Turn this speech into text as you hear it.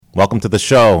Welcome to the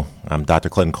show. I'm Dr.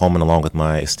 Clinton Coleman, along with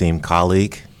my esteemed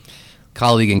colleague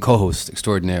and co-host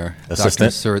extraordinaire,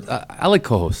 assistant. Dr. Surd. I like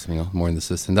co-host, more than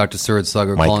assistant. Dr. Surd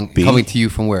Slugger, Mike coming to you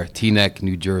from where? Teaneck,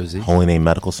 New Jersey. Holy Name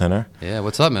Medical Center. Yeah,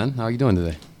 what's up, man? How are you doing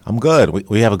today? I'm good.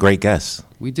 We have a great guest.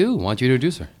 We do. Why don't you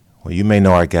introduce her? Well, you may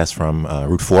know our guest from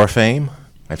Route 4 fame.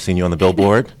 I've seen you on the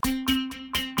billboard.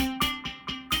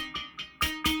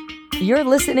 You're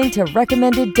listening to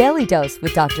Recommended Daily Dose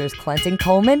with Drs. Clinton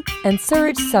Coleman and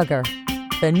Suraj Sugar,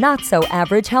 the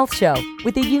not-so-average health show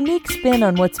with a unique spin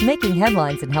on what's making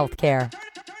headlines in healthcare.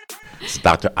 It's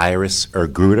Dr. Iris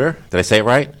Ergruder. Did I say it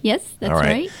right? Yes, that's All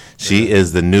right. She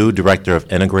is the new director of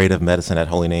Integrative Medicine at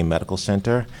Holy Name Medical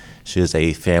Center. She is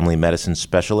a family medicine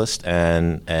specialist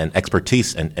and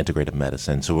expertise in integrative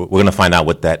medicine. So we're going to find out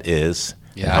what that is.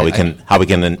 Yeah, and how we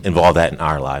can involve that in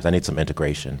our lives. I need some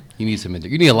integration. You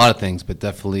need a lot of things, but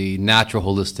definitely natural,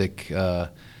 holistic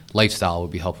lifestyle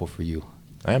would be helpful for you.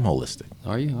 I am holistic.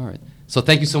 Are you? All right. So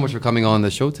thank you so much for coming on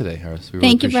the show today, Iris.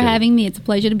 Thank you for having me. It's a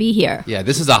pleasure to be here. Yeah,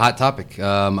 this is a hot topic.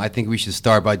 I think we should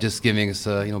start by just giving us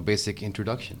a basic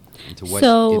introduction into what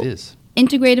it is.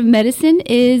 Integrative medicine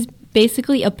is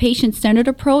basically a patient-centered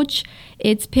approach.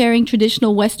 It's pairing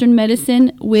traditional Western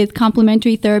medicine with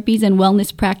complementary therapies and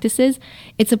wellness practices.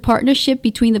 It's a partnership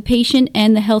between the patient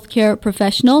and the healthcare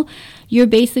professional. You're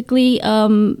basically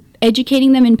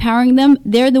educating them, empowering them.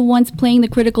 They're the ones playing the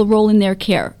critical role in their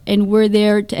care, and we're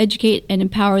there to educate and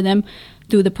empower them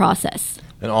through the process.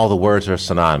 And all the words are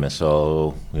synonymous,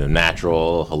 so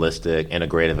natural, holistic,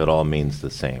 integrative, it all means the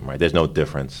same, right? There's no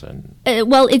difference.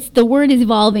 Well, the word is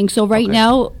evolving, so right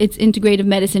now it's integrative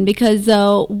medicine because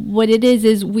what it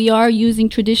is we are using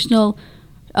traditional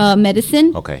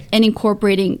medicine and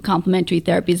incorporating complementary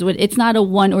therapies. It's not a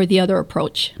one or the other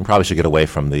approach. We probably should get away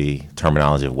from the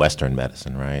terminology of Western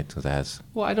medicine, right?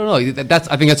 Well, I don't know. I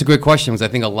think that's a great question because I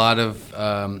think a lot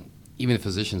of even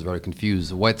physicians are very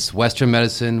confused. What's Western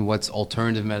medicine? What's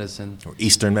alternative medicine? Or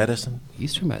Eastern medicine?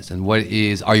 Eastern medicine. What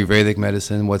is Ayurvedic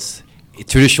medicine? What's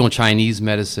traditional Chinese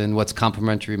medicine? What's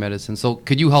complementary medicine? So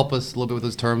could you help us a little bit with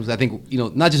those terms? I think,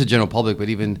 not just the general public, but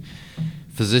even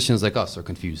physicians like us are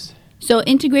confused. So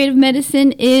integrative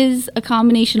medicine is a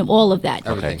combination of all of that.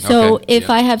 Okay. So if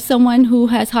I have someone who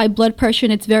has high blood pressure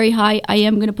and it's very high, I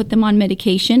am going to put them on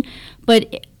medication.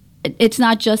 But it's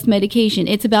not just medication.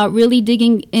 It's about really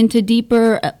digging into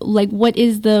deeper, what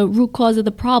is the root cause of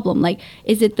the problem?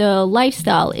 Is it the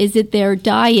lifestyle? Is it their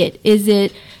diet? Is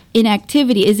it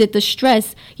inactivity? Is it the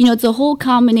stress? It's a whole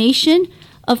combination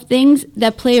of things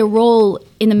that play a role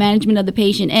in the management of the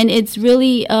patient. And it's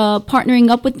really partnering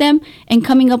up with them and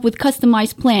coming up with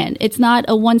customized plan. It's not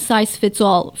a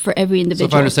one-size-fits-all for every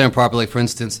individual. So if I understand properly, for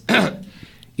instance,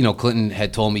 Clinton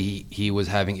had told me he was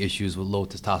having issues with low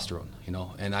testosterone,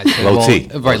 and I said,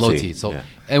 low T. So,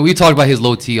 and we talked about his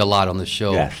low T a lot on the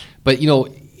show. Yes. But,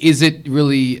 is it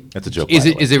really? That's a joke. Is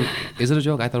it a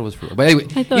joke? I thought it was true. But anyway,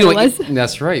 I thought it was.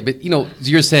 That's right. But,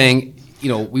 you're saying,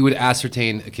 we would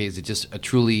ascertain, is it just a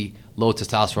truly low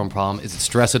testosterone problem? Is it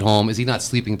stress at home? Is he not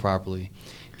sleeping properly?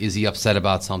 Is he upset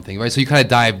about something, right? So you kind of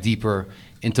dive deeper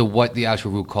into what the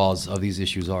actual root cause of these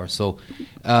issues are. So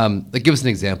give us an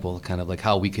example, kind of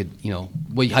how we could,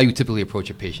 how you typically approach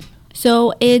a patient.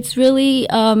 So it's really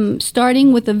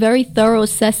starting with a very thorough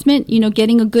assessment,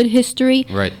 getting a good history.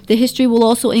 Right. The history will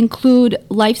also include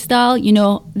lifestyle,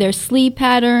 their sleep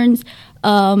patterns,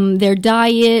 their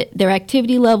diet, their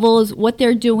activity levels, what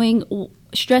they're doing,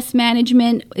 stress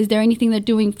management. Is there anything they're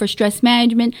doing for stress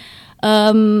management?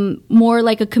 More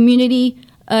like a community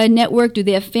network. Do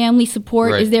they have family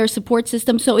support? Right. Is there a support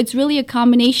system? So it's really a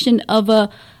combination of a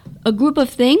group of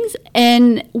things,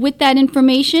 and with that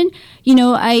information,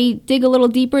 I dig a little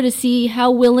deeper to see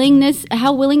how willing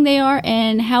they are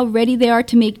and how ready they are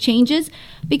to make changes,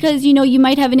 because you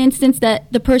might have an instance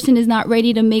that the person is not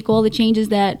ready to make all the changes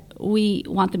that we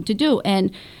want them to do,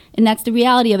 and that's the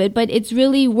reality of it. But it's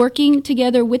really working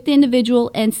together with the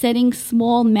individual and setting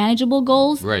small, manageable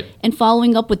goals, right, and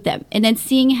following up with them, and then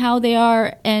seeing how they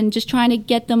are and just trying to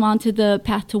get them onto the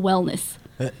path to wellness.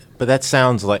 But that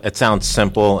sounds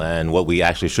simple and what we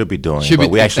actually should be doing.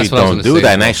 But we actually don't do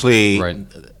that. And actually, right,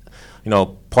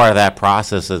 part of that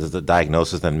process is the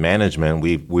diagnosis and management.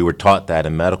 We were taught that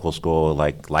in medical school,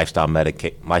 lifestyle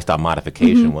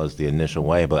modification was the initial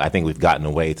way. But I think we've gotten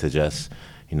away to just,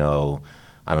 I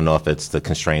don't know if it's the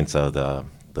constraints of the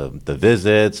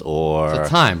visits or the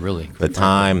time, really.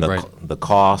 The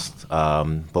cost.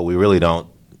 But we really don't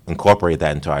incorporate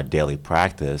that into our daily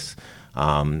practice.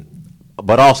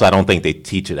 But also, I don't think they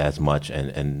teach it as much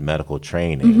in medical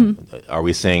training. Are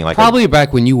we saying probably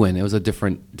back when you went? It was a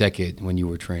different decade when you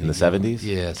were training. In the 70s?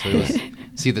 Yeah, so it was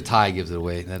See, the tie gives it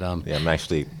away. That Yeah, I'm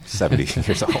actually 70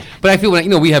 years old. But I feel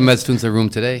when we have med students in the room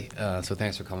today, so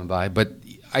thanks for coming by. But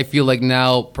I feel like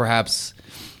now perhaps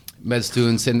med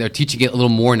students and they're teaching it a little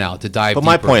more now to dive. But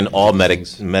my deeper point, into all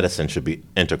things. medicine should be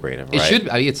integrative, right? It should.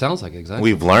 It sounds like it, exactly.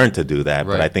 We've learned to do that,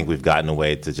 but Right. I think we've gotten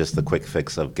away to just the quick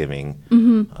fix of giving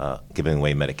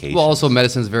away medication. Well, also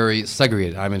medicine's very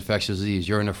segregated. I'm infectious disease.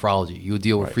 You're in nephrology. You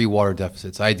deal with Right. free water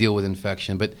deficits. I deal with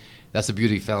infection. But that's the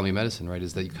beauty of family medicine, right?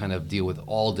 Is that you kind of deal with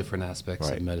all different aspects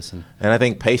of Right. medicine. And I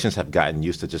think patients have gotten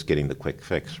used to just getting the quick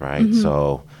fix, right?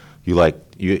 So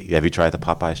have you tried the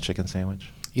Popeyes chicken sandwich?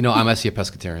 I'm actually a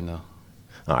pescatarian now.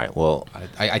 All right, well,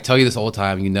 I tell you this all the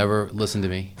time. You never listen to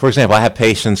me. for example, I have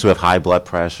patients who have high blood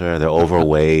pressure, they're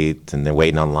overweight, and they're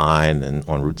waiting online and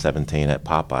on Route 17 at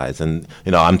Popeyes. And,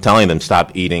 I'm telling them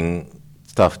stop eating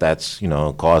stuff that's,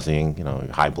 causing,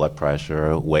 high blood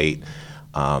pressure, weight.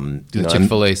 Do the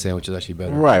Chick-fil-A sandwich is actually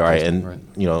better. Right.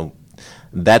 And,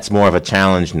 that's more of a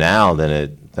challenge now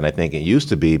than I think it used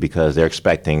to be because they're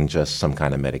expecting just some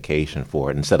kind of medication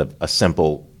for it instead of a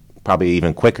simple, probably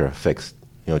even quicker fix,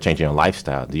 changing your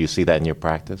lifestyle. Do you see that in your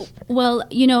practice? Well,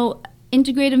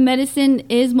 integrative medicine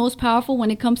is most powerful when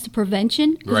it comes to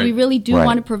prevention because we Right. really do Right.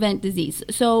 want to prevent disease.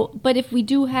 So, but if we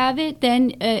do have it,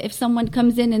 then if someone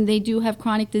comes in and they do have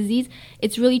chronic disease,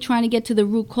 it's really trying to get to the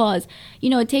root cause.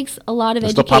 It takes a lot of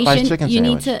Just the Popeyes education. chicken You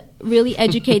need sandwich. to really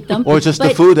educate them. Or just the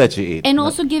But- food that you eat? And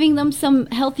also giving them some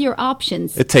healthier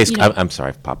options. It tastes, you know. I'm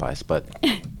sorry, Popeyes, but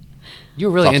You're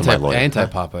really Talk to my lawyer.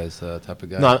 anti-Popeyes type of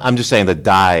guy. no, I'm just saying the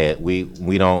diet, we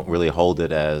don't really hold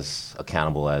it as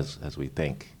accountable as we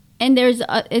think. And there's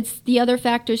it's the other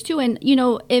factors too, and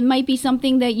it might be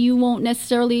something that you won't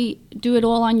necessarily do it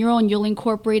all on your own. You'll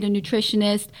incorporate a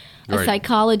nutritionist, a Right.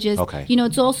 psychologist. Okay.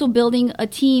 It's also building a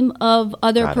team of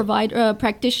other Got it.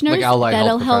 practitioners Like allied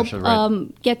that'll health help professionals,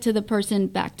 right. get to the person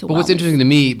back to But what's wellness. interesting to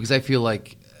me, because I feel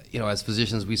like, as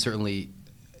physicians, we certainly,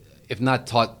 if not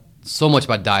taught so much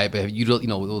about diet, but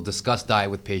we'll discuss diet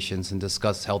with patients and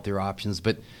discuss healthier options.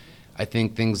 But I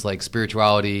think things like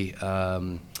spirituality,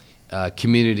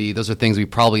 community, those are things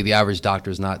the average doctor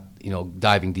is not,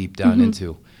 diving deep down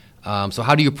into. So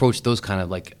how do you approach those kind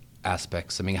of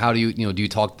aspects? I mean, how do you, do you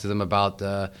talk to them about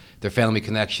their family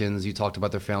connections? You talked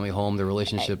about their family home, their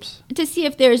relationships. To see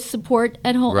if there's support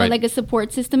at home, Right. like a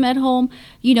support system at home.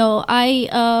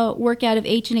 I work out of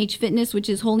H&H Fitness, which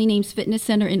is Holy Names Fitness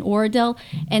Center in Oradell,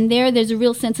 and there's a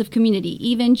real sense of community,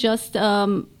 even just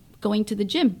going to the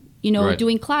gym. Right.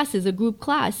 Doing classes, a group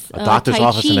class, A doctor's Tai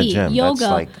office in a Chi, gym. yoga.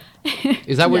 That's like,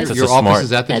 Is that where That's your a office smart-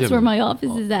 is at the gym? That's where my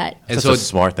office is at. And That's a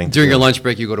smart thing to During do. your lunch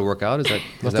break, you go to work out? Is that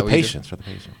for the what you do? patients, for the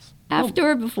patients.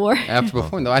 After or before? After,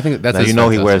 before? No, I think that's Now, he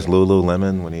fantastic. wears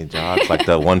Lululemon when he jogs, like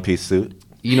the one-piece suit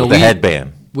You know, with the we-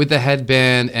 headband. With the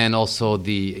headband and also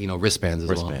the wristbands as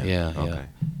Wristband. well. Yeah, Okay.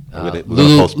 yeah. We're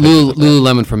gonna post pictures of that.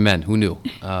 Lululemon from men. Who knew?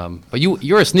 But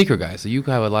you're a sneaker guy, so you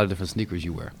have a lot of different sneakers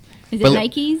you wear. Is it But-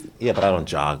 Nikes? Yeah, but I don't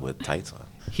jog with tights on.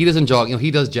 He doesn't jog. He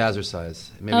does jazzercise.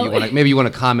 Maybe you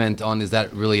want to comment on, is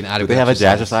that really an Do adequate they have a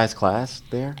exercise? jazzercise class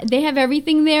there? They have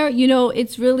everything there.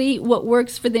 It's really what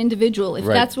works for the individual. If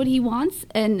Right. that's what he wants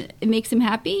and it makes him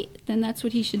happy, then that's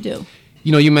what he should do.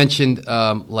 You mentioned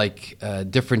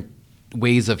different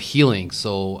ways of healing.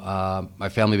 So my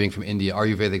family being from India,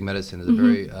 Ayurvedic medicine is a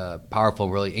very powerful,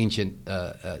 really ancient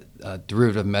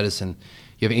derivative medicine.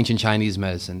 You have ancient Chinese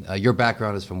medicine. Your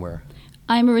background is from where?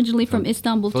 I'm originally from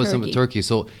Istanbul, From Turkey. Turkey.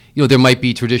 So, there might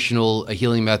be traditional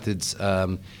healing methods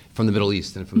from the Middle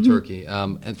East and from Turkey,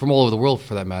 and from all over the world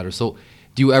for that matter. So,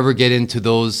 do you ever get into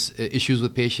those issues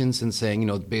with patients and saying,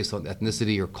 based on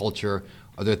ethnicity or culture,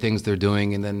 are there things they're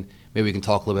doing? And then maybe we can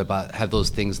talk a little bit about, have those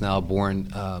things now borne,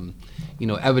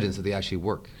 evidence that they actually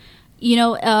work?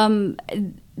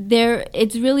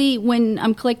 It's really, when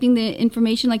I'm collecting the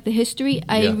information, like the history,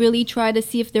 I Yeah. really try to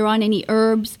see if they're on any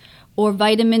herbs or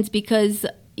vitamins because,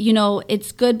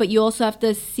 it's good, but you also have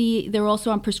to see they're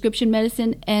also on prescription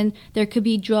medicine and there could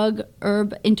be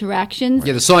drug-herb interactions.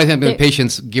 Yeah, so I think There-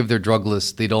 patients give their drug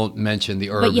list, they don't mention the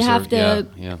herbs. But you have to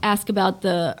yeah. ask about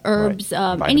the herbs.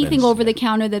 Right. Anything Vitamins, over the yeah.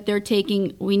 counter that they're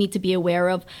taking, we need to be aware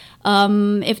of.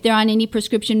 If they're on any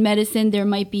prescription medicine, there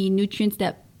might be nutrients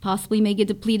that possibly may get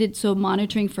depleted, so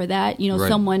monitoring for that. Right.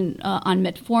 Someone on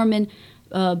metformin,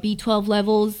 B12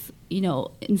 levels,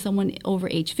 in someone over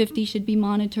age 50 should be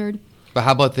monitored. But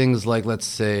how about things like, let's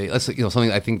say,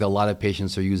 something I think that a lot of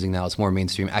patients are using now, it's more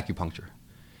mainstream, acupuncture.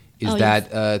 Is Oh,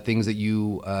 that things that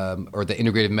you, or the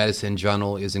integrative medicine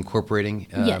journal is incorporating?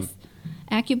 Yes.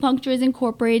 Acupuncture is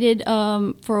incorporated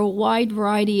for a wide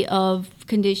variety of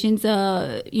conditions,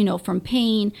 from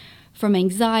pain, from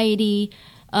anxiety.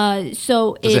 Does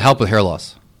it help with hair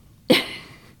loss?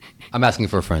 I'm asking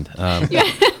for a friend.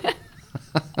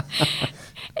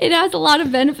 It has a lot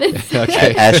of benefits.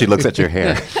 Okay. As she looks at your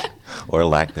hair or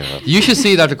lack thereof. You should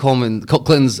see Dr.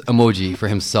 Clinton's emoji for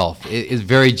himself. It is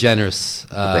very generous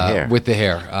with the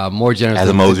hair. More generous. As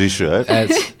emoji should.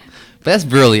 But that's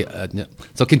really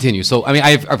so. Continue. So I mean,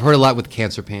 I've heard a lot with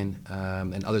cancer pain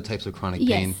and other types of chronic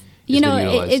pain.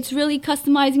 It's really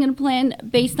customizing a plan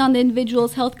based on the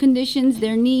individual's health conditions,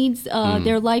 their needs,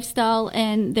 their lifestyle,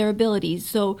 and their abilities.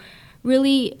 So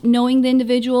really knowing the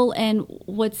individual and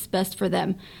what's best for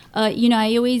them.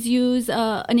 I always use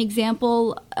an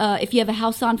example. If you have a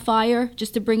house on fire,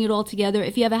 just to bring it all together,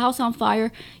 if you have a house on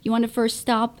fire, you want to first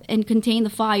stop and contain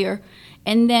the fire.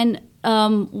 And then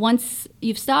once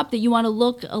you've stopped it, you want to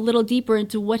look a little deeper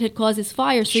into what had caused this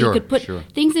fire so you could put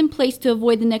things in place to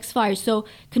avoid the next fire. So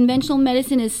conventional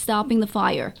medicine is stopping the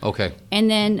fire. Okay.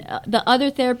 And then the other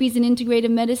therapies in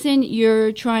integrative medicine,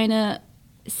 you're trying to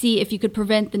see if you could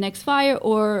prevent the next fire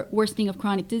or worsening of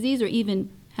chronic disease or even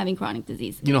having chronic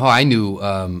disease. You know how I knew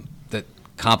that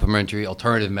complementary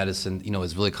alternative medicine,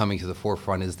 is really coming to the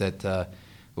forefront is that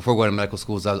before going to medical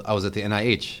schools, I was at the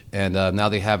NIH, and now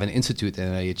they have an institute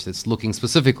at NIH that's looking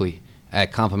specifically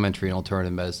at complementary and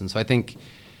alternative medicine. So I think,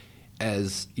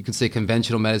 as you could say,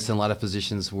 conventional medicine, a lot of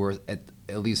physicians were, at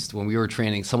least when we were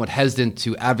training, somewhat hesitant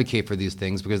to advocate for these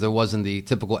things because there wasn't the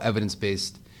typical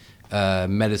evidence-based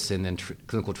medicine and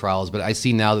clinical trials. But I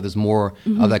see now that there's more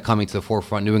of that coming to the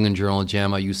forefront. New England Journal,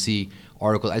 JAMA, you see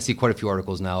articles. I see quite a few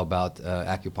articles now about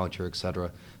acupuncture, et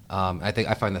cetera.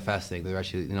 I find that fascinating. They're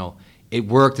actually, it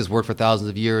worked. It's worked for thousands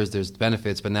of years. There's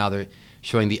benefits, but now they're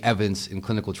showing the evidence in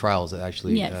clinical trials that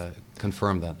actually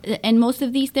confirm that. And most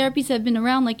of these therapies have been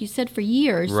around, like you said, for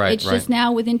years. Right, it's just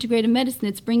now with integrative medicine,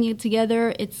 it's bringing it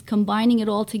together, it's combining it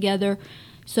all together,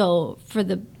 so for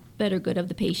the better good of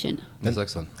the patient. That's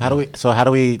excellent. How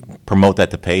do we promote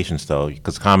that to patients, though?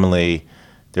 Because commonly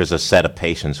there's a set of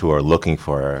patients who are looking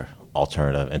for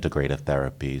alternative integrative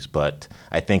therapies, but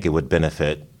I think it would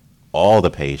benefit all the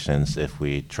patients if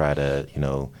we try to,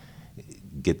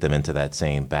 get them into that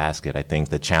same basket. I think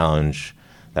the challenge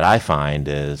that I find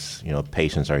is,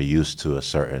 patients are used to a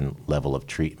certain level of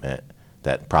treatment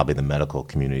that probably the medical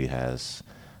community has,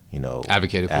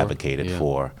 advocated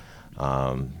for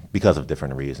because of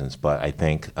different reasons. But I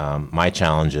think my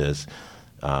challenge is,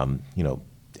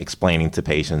 explaining to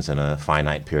patients in a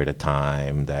finite period of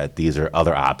time that these are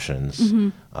other options.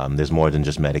 There's more than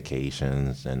just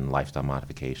medications and lifestyle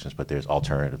modifications, but there's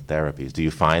alternative therapies. Do you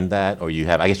find that, or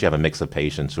I guess you have a mix of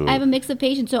patients who? I have a mix of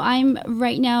patients. So I'm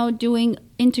right now doing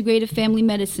integrative family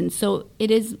medicine. So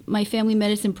it is my family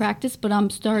medicine practice, but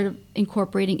I'm started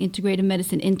incorporating integrative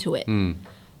medicine into it.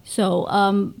 So,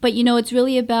 but it's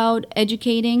really about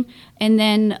educating and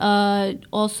then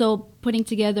also putting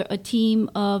together a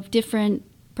team of different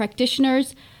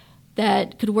practitioners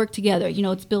that could work together.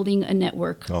 It's building a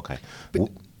network. Okay. No,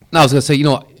 I was going to say,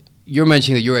 you're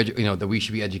mentioning that that we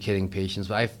should be educating patients,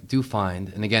 but I do find,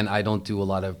 and again, I don't do a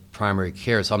lot of primary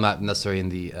care, so I'm not necessarily in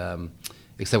the,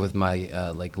 except with my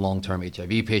long-term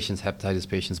HIV patients, hepatitis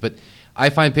patients, but I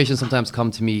find patients sometimes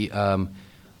come to me,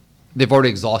 they've already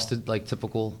exhausted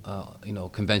typical,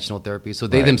 conventional therapy, so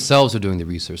they themselves are doing the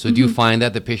research. So do you find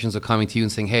that the patients are coming to you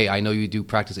and saying, hey, I know you do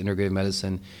practice integrative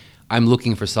medicine, I'm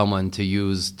looking for someone to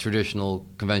use traditional,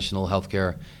 conventional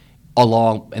healthcare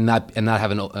along and not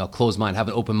have a closed mind, have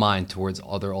an open mind towards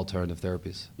other alternative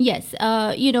therapies? Yes.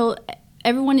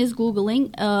 Everyone is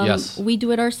Googling. Yes. We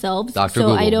do it ourselves. Dr. So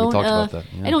Google, I don't, we talked about that.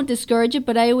 Yeah. I don't discourage it,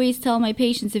 but I always tell my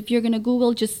patients, if you're going to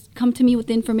Google, just come to me with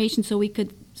the information so we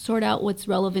could sort out what's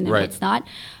relevant and what's not.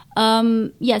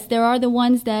 Yes, there are the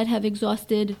ones that have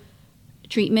exhausted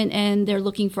treatment and they're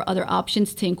looking for other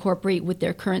options to incorporate with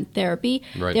their current therapy.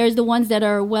 Right. There's the ones that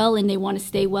are well and they want to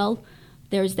stay well.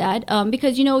 There's that.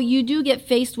 Because, you do get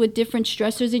faced with different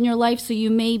stressors in your life, so you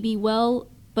may be well,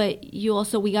 but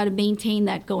we got to maintain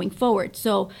that going forward.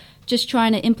 So just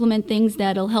trying to implement things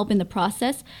that'll help in the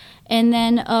process. And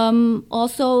then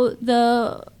also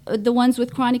the ones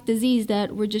with chronic disease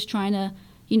that we're just trying to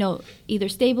either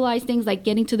stabilize things, like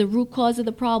getting to the root cause of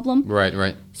the problem.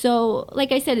 Right. So,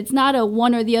 like I said, it's not a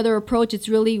one or the other approach. It's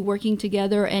really working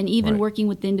together and even working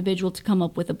with the individual to come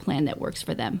up with a plan that works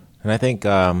for them. And I think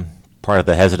part of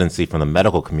the hesitancy from the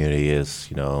medical community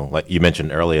is, like you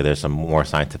mentioned earlier, there's some more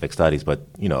scientific studies, but,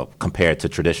 compared to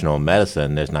traditional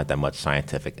medicine, there's not that much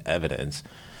scientific evidence.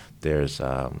 There's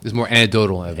more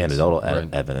anecdotal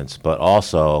evidence. Evidence, but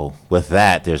also with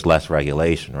that, there's less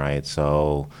regulation, right?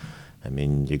 So,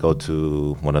 you go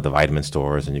to one of the vitamin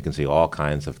stores and you can see all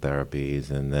kinds of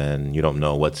therapies, and then you don't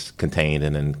know what's contained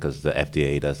in it because the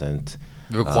FDA doesn't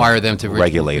require them to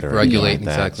regulate or regulate anything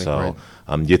like that. exactly. So,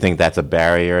 Right. do you think that's a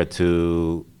barrier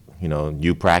to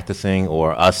you practicing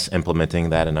or us implementing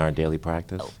that in our daily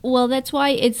practice? Well, that's why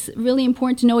it's really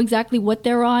important to know exactly what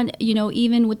they're on.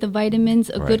 Even with the vitamins,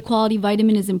 a good quality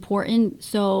vitamin is important.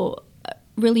 So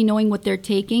really knowing what they're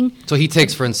taking. So he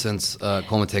takes, for instance,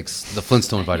 Coleman takes the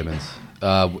Flintstone vitamins.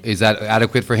 Is that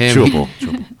adequate for him? Chewable.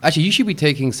 Actually, you should be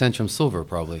taking Centrum Silver,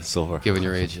 probably. Silver. Given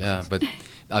your age, yeah. But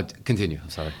continue.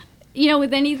 I'm sorry.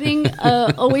 With anything,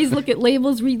 always look at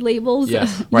labels, read labels.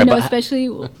 Yes. Right, but especially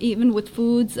even with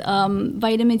foods,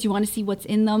 vitamins, you want to see what's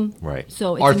in them. Right.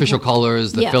 So it's Artificial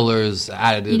colors, the Yeah. fillers,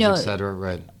 additives, You know, etc.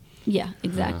 Right. Yeah,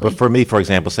 exactly. But for me, for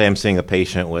example, say I'm seeing a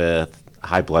patient with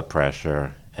high blood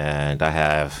pressure and I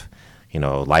have,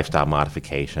 lifestyle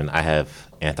modification. I have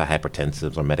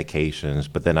antihypertensives or medications,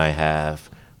 but then I have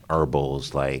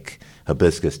herbals like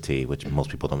hibiscus tea, which most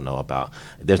people don't know about.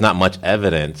 There's not much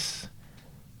evidence.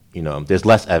 There's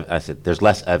less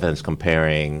evidence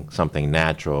comparing something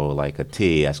natural like a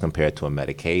tea as compared to a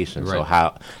medication. Right. So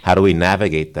how do we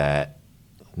navigate that?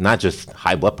 Not just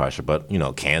high blood pressure, but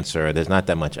cancer. There's not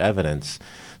that much evidence.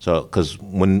 So because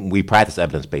when we practice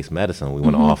evidence-based medicine, we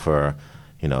want to offer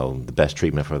the best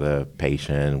treatment for the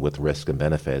patient with risk and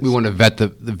benefits. We want to vet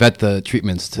the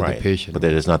treatments to the patient. But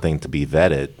there's nothing to be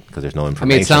vetted because there's no I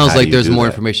information. mean, it sounds How like do you there's do more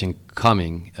that? information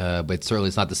coming, but certainly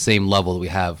it's not the same level that we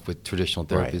have with traditional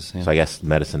Right. therapies. Yeah. So I guess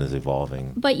medicine is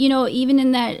evolving. But even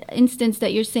in that instance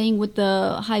that you're saying with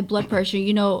the high blood pressure,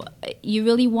 you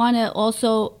really want to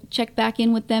also check back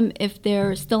in with them if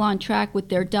they're still on track with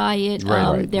their diet,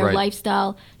 their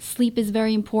lifestyle. Sleep is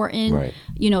very important. Right.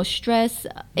 Stress.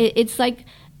 It's like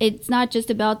it's not just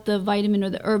about the vitamin or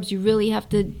the herbs. You really have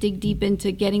to dig deep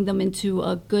into getting them into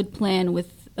a good plan with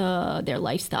their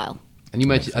lifestyle. And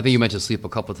I think you mentioned sleep a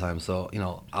couple of times. So,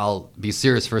 I'll be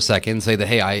serious for a second and say that,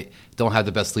 hey, I don't have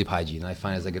the best sleep hygiene. I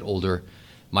find as I get older,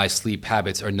 my sleep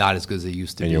habits are not as good as they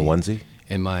used to be. In your onesie?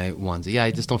 In my onesie. Yeah,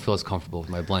 I just don't feel as comfortable with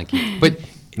my blanket. But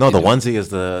No, the onesie is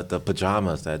the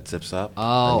pajamas that zips up.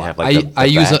 oh, and you have like the I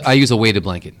back. use a weighted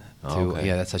blanket. Oh, okay.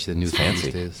 Yeah, that's actually the new thing these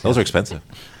Fancy. days. Those Yeah. are expensive.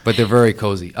 But they're very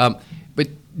cozy. But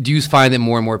do you find that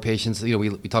more and more patients, we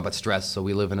talk about stress, so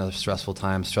we live in a stressful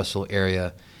time, stressful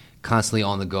area, constantly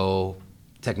on the go,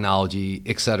 technology,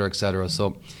 et cetera, et cetera.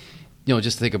 So,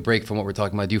 just to take a break from what we're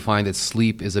talking about, do you find that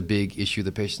sleep is a big issue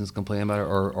the patients complain about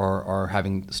or are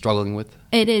struggling with?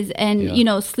 It is,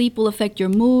 and sleep will affect your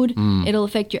mood. It'll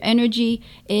affect your energy.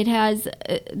 It has.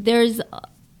 There's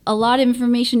a lot of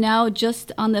information now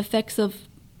just on the effects of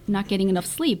not getting enough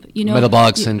sleep.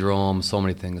 Metabolic syndrome, so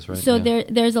many things, right? So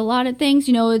there's a lot of things.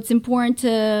 It's important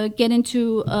to get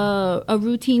into a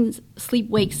routine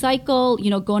sleep-wake cycle.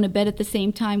 Going to bed at the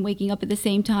same time, waking up at the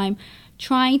same time.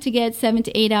 Trying to get 7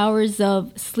 to 8 hours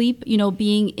of sleep,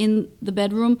 being in the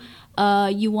bedroom.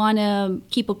 You want to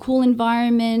keep a cool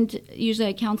environment. Usually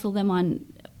I counsel them on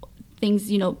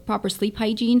things, proper sleep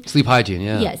hygiene. Sleep hygiene,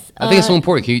 yeah. Yes. I think it's so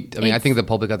important. I think the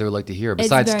public out there would like to hear.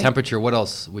 Besides temperature, what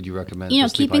else would you recommend? For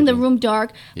sleep keeping the hygiene? room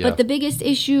dark. Yeah. But the biggest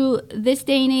issue this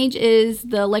day and age is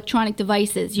the electronic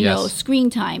devices,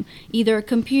 screen time, either a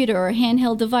computer or a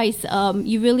handheld device.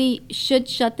 You really should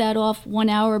shut that off 1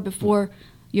 hour before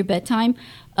your bedtime.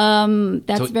 That's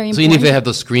very important. So even if they have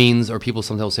those screens, or people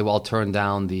sometimes say, well, I'll turn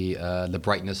down the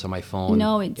brightness on my phone.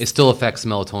 No, it still affects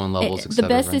melatonin levels, et cetera. The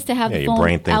best right? is to have the your phone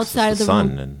brain thinks outside it's of the the sun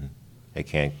room. and it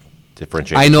can't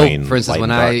differentiate I know, between for instance, light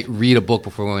when and I dark. read a book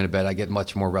before going to bed, I get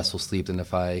much more restful sleep than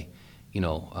if I,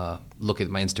 look at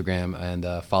my Instagram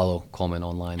and follow Coleman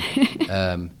online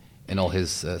and all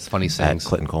his funny At sayings.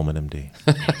 Clinton Coleman, MD.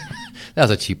 That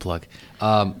was a cheap plug.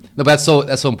 No, but that's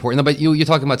so important. No, but you're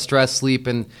talking about stress, sleep,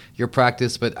 and your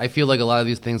practice. But I feel like a lot of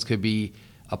these things could be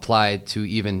applied to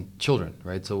even children,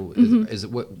 right? So, is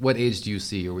it what age do you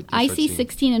see? Or I see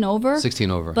 16 and over.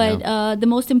 16 over. But yeah. the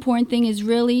most important thing is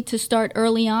really to start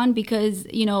early on because,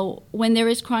 when there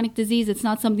is chronic disease, it's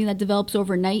not something that develops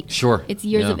overnight. Sure. It's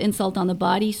years Yeah. of insult on the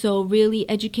body. So really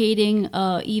educating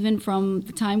even from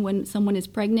the time when someone is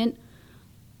pregnant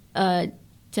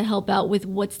to help out with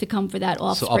what's to come for that So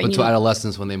offspring. up until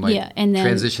adolescence when they might and then,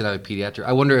 transition out of pediatric.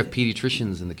 I wonder if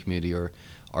pediatricians in the community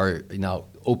are now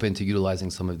open to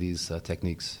utilizing some of these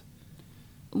techniques.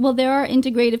 Well, there are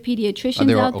integrative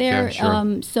pediatricians out there.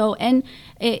 Sure.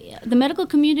 The medical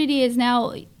community is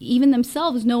now even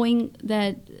themselves knowing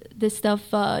that this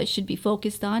stuff should be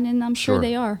focused on, and I'm sure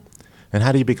they are. And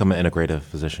how do you become an integrative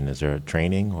physician? Is there a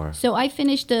training or? So I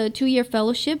finished a 2-year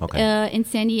fellowship in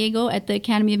San Diego at the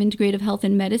Academy of Integrative Health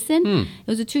and Medicine. It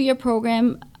was a 2-year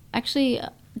program. Actually,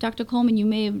 Dr. Coleman, you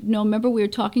may have known. Remember, we were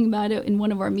talking about it in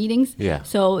one of our meetings. Yeah.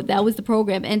 So that was the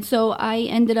program, and so I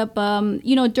ended up,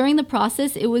 during the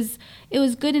process, it was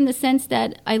good in the sense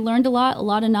that I learned a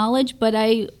lot of knowledge. But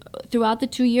throughout the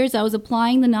 2 years, I was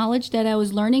applying the knowledge that I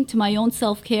was learning to my own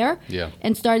self-care,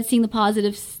 and started seeing the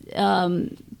positive.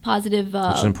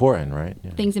 Which is important, right?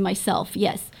 Yeah. Things in myself.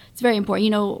 Yes, it's very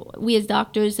important. We as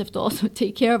doctors have to also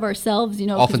take care of ourselves.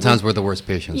 Oftentimes we're the worst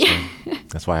patients. Yeah. So.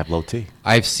 That's why I have low T.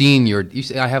 I've seen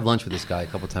I have lunch with this guy a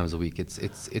couple times a week. It's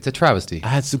a travesty. I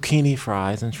had zucchini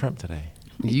fries and shrimp today.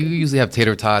 You usually have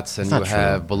tater tots and you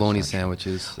have true. bologna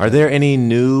sandwiches. Are there any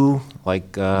new,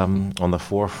 on the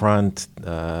forefront,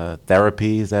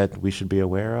 therapies that we should be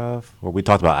aware of? Or we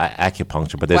talked about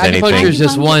acupuncture, but there's anything. Acupuncture is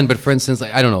just one, but for instance,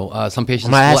 I don't know, some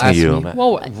patients will ask me.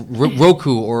 Well,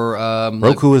 Roku or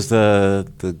Roku is the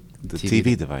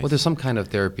TV device. Well, there's some kind of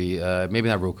therapy, maybe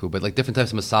not Roku, but like different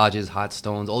types of massages, hot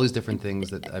stones, all these different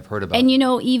things that I've heard about. And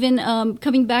even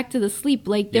coming back to the sleep,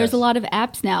 there's a lot of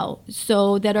apps now,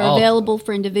 so that are available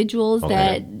for individuals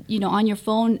that on your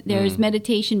phone. There's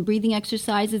meditation, breathing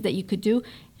exercises that you could do. It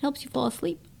helps you fall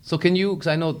asleep. So can you, because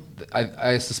I know,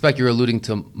 I suspect you're alluding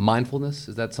to mindfulness.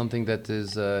 Is that something that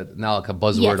is now like a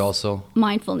buzzword also?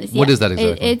 Mindfulness, What is that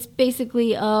exactly? It's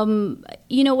basically,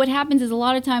 what happens is a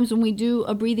lot of times when we do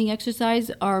a breathing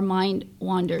exercise, our mind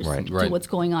wanders to what's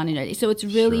going on in our day. So it's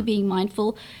really being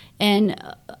mindful. And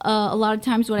a lot of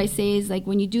times what I say is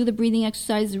when you do the breathing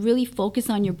exercise, really focus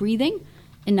on your breathing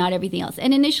and not everything else.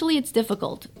 And initially it's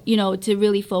difficult, to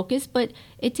really focus, but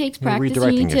it takes practice. You're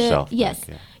redirecting yourself. Yes.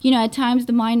 Back, yeah. At times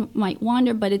the mind might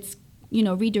wander, but it's,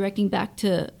 redirecting back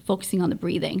to focusing on the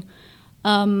breathing.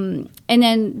 And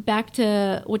then back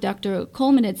to what Dr.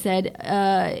 Coleman had said,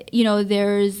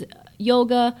 there's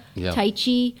yoga, Tai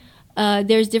Chi,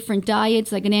 there's different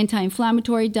diets, like an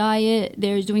anti-inflammatory diet,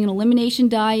 there's doing an elimination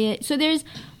diet. So there's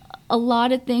a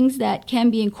lot of things that can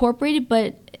be incorporated,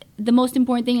 but the most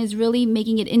important thing is really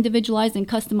making it individualized and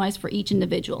customized for each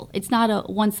individual. It's not a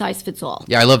one-size-fits-all.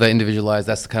 Yeah, I love that individualized.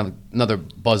 That's kind of another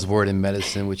buzzword in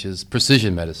medicine, which is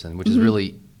precision medicine, which is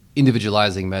really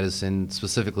individualizing medicine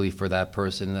specifically for that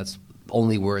person, and that's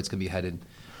only where it's going to be headed,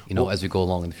 as we go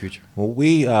along in the future. Well,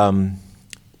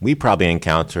 we probably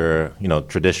encounter,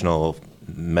 traditional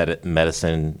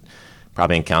medicine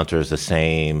probably encounters the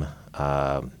same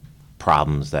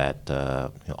problems that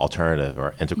alternative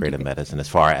or integrative medicine, as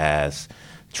far as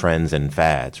trends and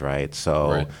fads, right?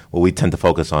 So we tend to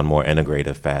focus on more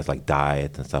integrative fads like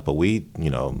diet and stuff, but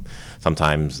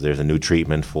sometimes there's a new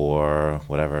treatment for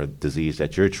whatever disease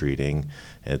that you're treating.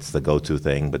 It's the go-to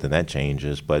thing, but then that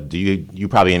changes. But do you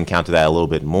probably encounter that a little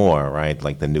bit more, right?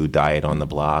 Like the new diet on the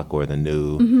block or the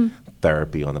new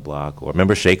therapy on the block. Or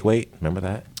remember Shake Weight? Remember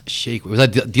that? Shake. Was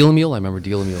that Deal Meal? I remember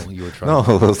Deal Meal you were trying.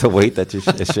 No, it was the weight that you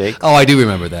shake. Oh, I do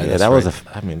remember that. Yeah, that's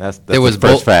that's the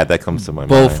first fad that comes to my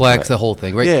mind. Bowflex, the whole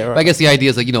thing, right? Yeah, right. But I guess the idea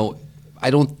is a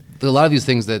lot of these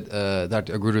things that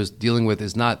Dr. Agruder is dealing with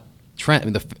is not trend. I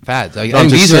mean, the fads. These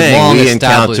are long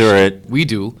established. Encounter it. We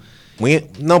do.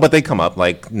 But they come up,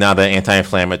 like now the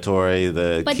anti-inflammatory,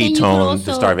 the ketone,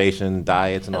 the starvation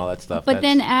diets and all that stuff. But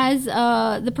then as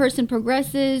the person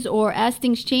progresses or as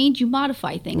things change, you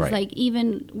modify things. Right. Like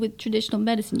even with traditional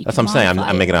medicine, you That's can what I'm saying.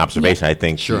 I'm making an observation. I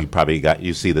think you probably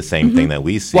you see the same thing that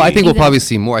we see. Well, I think we'll probably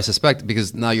see more, I suspect,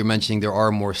 because now you're mentioning there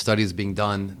are more studies being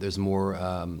done. There's more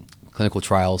clinical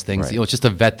trials, things. Right. It's just to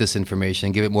vet this information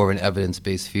and give it more of an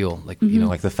evidence-based feel. Like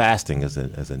like the fasting is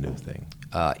a new thing.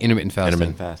 Intermittent fasting.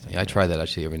 Intermittent fasting. Yeah, I try that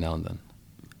actually every now and then.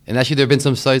 And actually, there have been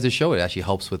some studies that show it actually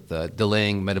helps with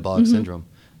delaying metabolic syndrome.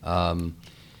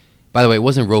 By the way, it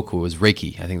wasn't Roku; it was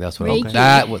Reiki. I think that's what.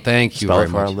 Reiki. Thank you Spell very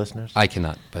it for much. our listeners. I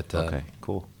cannot, but okay,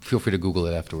 cool. Feel free to Google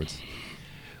it afterwards.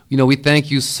 We thank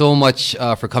you so much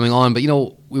for coming on. But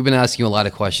we've been asking you a lot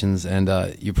of questions, and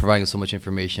you're providing us so much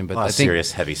information. But I think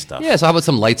serious, heavy stuff. Yeah. So how about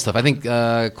some light stuff? I think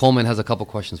Coleman has a couple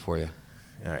questions for you.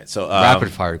 All right. So rapid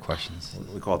fire questions.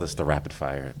 We call this the rapid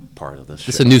fire part of this.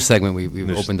 It's a new segment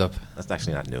we've opened up. That's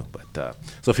actually not new, but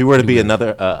so if you were to be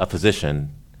a physician,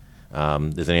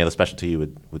 is there any other specialty you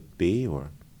would be or?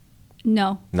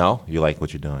 No. No, you like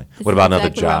what you're doing. This what about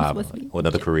exactly another job or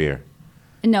another career?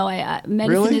 No, medicine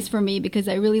Really? is for me because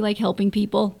I really like helping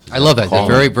people. I love that. They're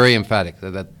Calling. very, very emphatic.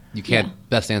 That you can't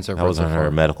best answer. That was on her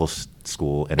medical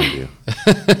school interview.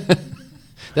 That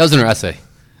was in her essay.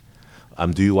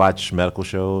 Do you watch medical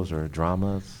shows or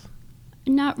dramas?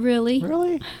 Not really.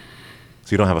 Really?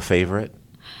 So you don't have a favorite?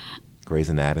 Grey's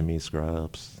Anatomy,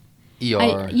 Scrubs?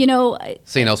 ER.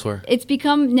 St. Elsewhere. It's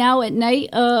become now at night,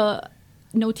 no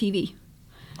TV.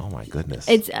 Oh my goodness.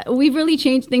 We've really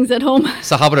changed things at home.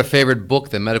 So how about a favorite book,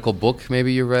 the medical book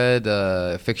maybe you read,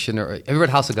 fiction, or have you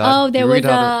read House of God? Oh,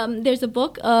 there's a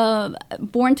book,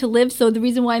 Born to Live. So the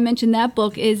reason why I mentioned that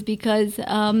book is because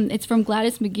it's from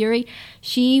Gladys McGeary.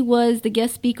 She was the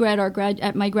guest speaker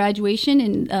at my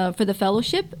graduation for the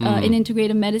fellowship in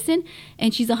Integrative Medicine,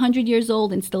 and she's 100 years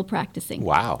old and still practicing.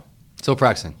 Wow. Still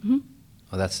practicing. Mm-hmm.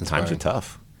 Oh, that's inspiring. Times are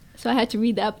tough. So I had to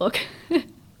read that book.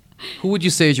 Who would you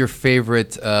say is your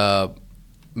favorite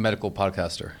medical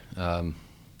podcaster?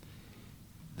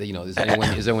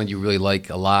 Is there one you really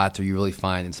like a lot, or you really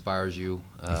find inspires you?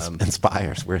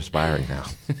 Inspires. We're aspiring now.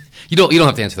 You don't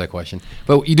have to answer that question,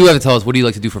 but you do have to tell us, what do you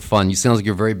like to do for fun? You sound like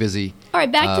you're very busy. All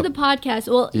right, back to the podcast.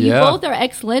 Well, you both are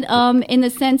excellent in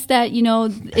the sense that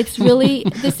it's really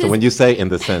So when you say in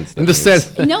the sense, no, it's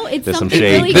there's something some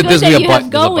really good that you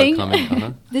have going.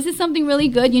 Uh-huh. This is something really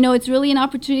good. It's really an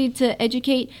opportunity to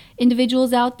educate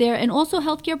individuals out there, and also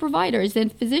healthcare providers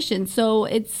and physicians. So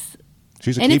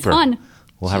she's a and keeper. It's fun.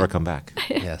 We'll have her come back.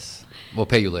 Yes. We'll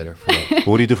pay you later for that.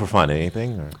 What do you do for fun?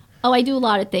 Anything? Or? Oh, I do a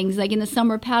lot of things. Like in the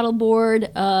summer, paddleboard,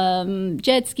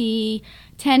 jet ski,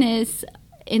 tennis.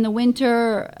 In the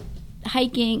winter,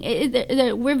 hiking.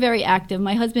 We're very active.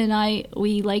 My husband and I,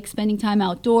 we like spending time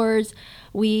outdoors.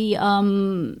 We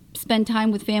spend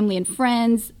time with family and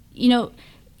friends.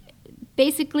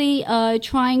 Basically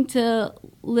trying to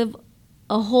live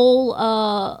a whole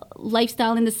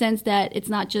lifestyle in the sense that it's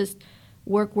not just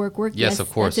work. Yes,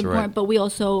 of course, that's important. Right. But we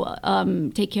also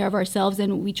take care of ourselves,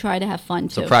 and we try to have fun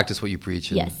too. So practice what you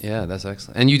preach. Yes. Yeah, that's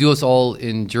excellent. And you do this all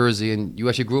in Jersey, and you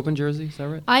actually grew up in Jersey, is that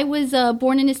right? I was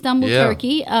born in Istanbul,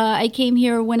 Turkey. I came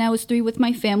here when I was 3 with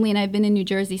my family, and I've been in New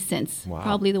Jersey since. Wow.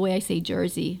 Probably the way I say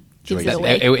Jersey gives it it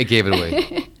away. It gave it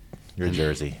away. You're a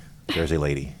Jersey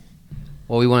lady.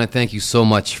 Well, we want to thank you so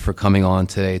much for coming on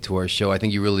today to our show. I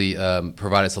think you really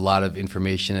provide us a lot of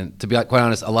information, and to be quite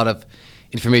honest, a lot of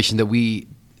information that we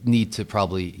need to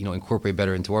probably incorporate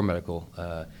better into our medical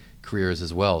careers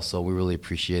as well. So we really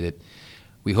appreciate it.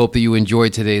 We hope that you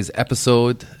enjoyed today's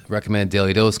episode. Recommended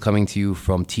Daily Dose, coming to you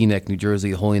from Teaneck, New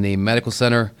Jersey, the Holy Name Medical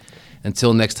Center.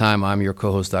 Until next time, I'm your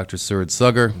co-host, Dr. Suraj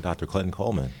Sugar. Dr. Clinton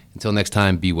Coleman. Until next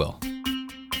time, be well.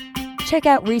 Check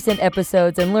out recent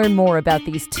episodes and learn more about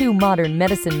these two modern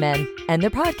medicine men and their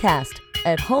podcast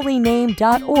at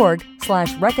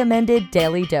holyname.org/recommended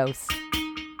daily dose.